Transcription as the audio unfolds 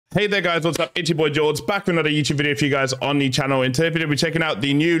Hey there guys, what's up? It's your boy George, back with another YouTube video for you guys on the channel. In today's video, we're checking out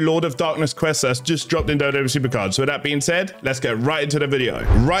the new Lord of Darkness quest that's just dropped in WWE Supercard. So with that being said, let's get right into the video.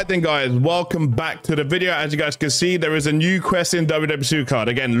 Right then guys, welcome back to the video. As you guys can see, there is a new quest in WWE Supercard.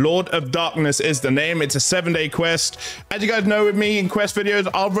 Again, Lord of Darkness is the name. It's a 7-day quest. As you guys know with me in quest videos,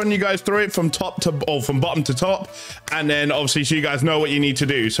 I'll run you guys through it from bottom to top. And then obviously so you guys know what you need to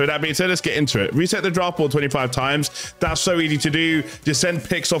do. So with that being said, let's get into it. Reset the draft board 25 times. That's so easy to do. Just send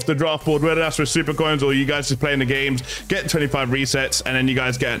picks off the draft board, whether that's with super coins or you guys just playing the games, get 25 resets, and then you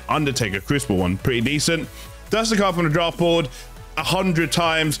guys get an Undertaker Crucible one, pretty decent. Dust the card from the draft board 100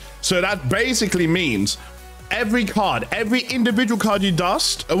 times. So that basically means every card, every individual card you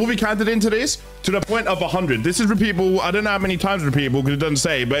dust will be counted into this to the point of 100. This is repeatable. I don't know how many times repeatable because it doesn't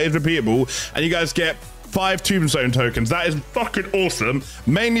say, but it's repeatable, and you guys get 5 tombstone tokens. That is fucking awesome,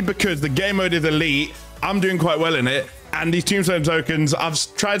 mainly because the game mode is elite. I'm doing quite well in it, and these tombstone tokens, I've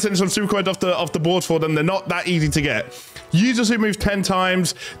tried sending some super coins off the board for them. They're not that easy to get. Use your super moves 10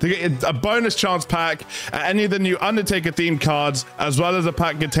 times to get a bonus chance pack at any of the new Undertaker themed cards, as well as a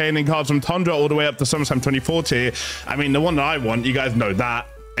pack containing cards from Tundra all the way up to SummerSlam 24 tier. I mean, the one that I want, you guys know that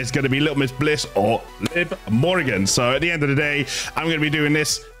it's going to be Little Miss Bliss or Liv Morgan. So at the end of the day, I'm going to be doing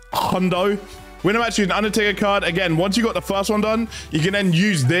this hundo. When I'm actually an Undertaker card, again, once you got the first one done, you can then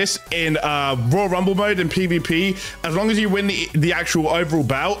use this in Royal Rumble mode in PvP. As long as you win the actual overall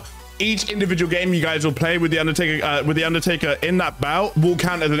bout, each individual game you guys will play with the Undertaker in that bout will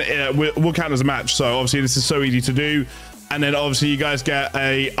count as a match. So obviously this is so easy to do. And then obviously you guys get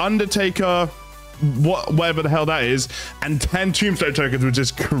a Undertaker, whatever the hell that is, and 10 tombstone tokens, which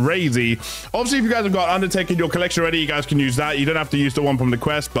is crazy. Obviously, if you guys have got Undertaker in your collection already, you guys can use that. You don't have to use the one from the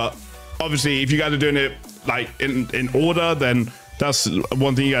quest, but obviously, if you guys are doing it like in order, then that's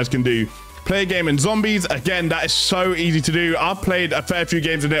one thing you guys can do. Play a game in zombies. Again, that is so easy to do. I've played a fair few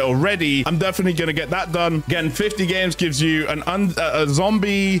games in it already. I'm definitely going to get that done. Again, 50 games gives you a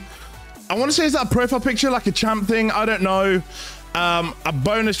zombie. I want to say, is that a profile picture, like a champ thing? I don't know. A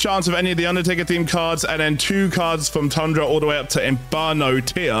bonus chance of any of the Undertaker themed cards, and then 2 cards from Tundra all the way up to Inferno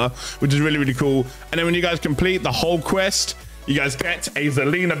tier, which is really, really cool. And then when you guys complete the whole quest, you guys get a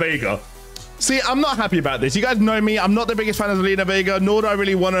Zelina Vega. See, I'm not happy about this. You guys know me. I'm not the biggest fan of Zelina Vega, nor do I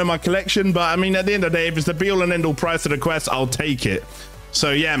really want her in my collection. But I mean, at the end of the day, if it's the be-all and end-all price of the quest, I'll take it.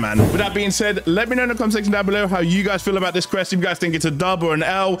 So yeah, man. With that being said, let me know in the comment section down below how you guys feel about this quest. If you guys think it's a dub or an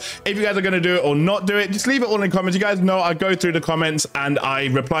L, if you guys are going to do it or not do it, just leave it all in the comments. You guys know I go through the comments and I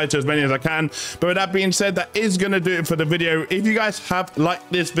reply to as many as I can. But with that being said, that is going to do it for the video. If you guys have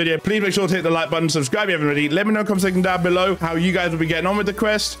liked this video, please make sure to hit the like button, subscribe if you haven't already. Let me know in the comment section down below how you guys will be getting on with the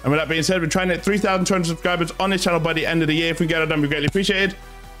quest. And with that being said, we're trying to hit 3,200 subscribers on this channel by the end of the year. If we get it done, we greatly appreciate it.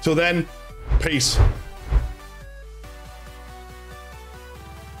 Till then, peace.